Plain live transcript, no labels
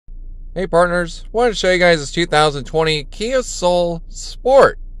Hey partners, wanted to show you guys this 2020 Kia Soul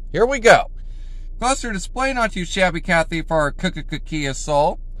Sport. Here we go. Cluster display, not too shabby, Kathy, for our Kia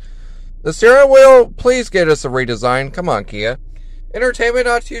Soul. The steering wheel, please get us a redesign. Come on, Kia. Entertainment,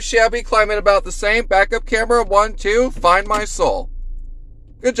 not too shabby. Climate about the same. Backup camera, 1, 2. Find my soul.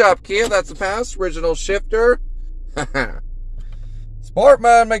 Good job, Kia. That's a pass. Original shifter. Sport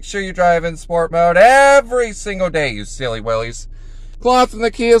mode. Make sure you drive in sport mode every single day, you silly willies. Cloth in the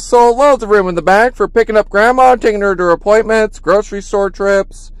Kia Soul. Loads of room in the back for picking up grandma, taking her to appointments, grocery store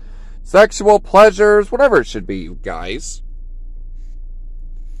trips, sexual pleasures, whatever it should be, you guys.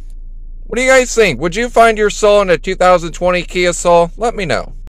 What do you guys think? Would you find your soul in a 2020 Kia Soul? Let me know.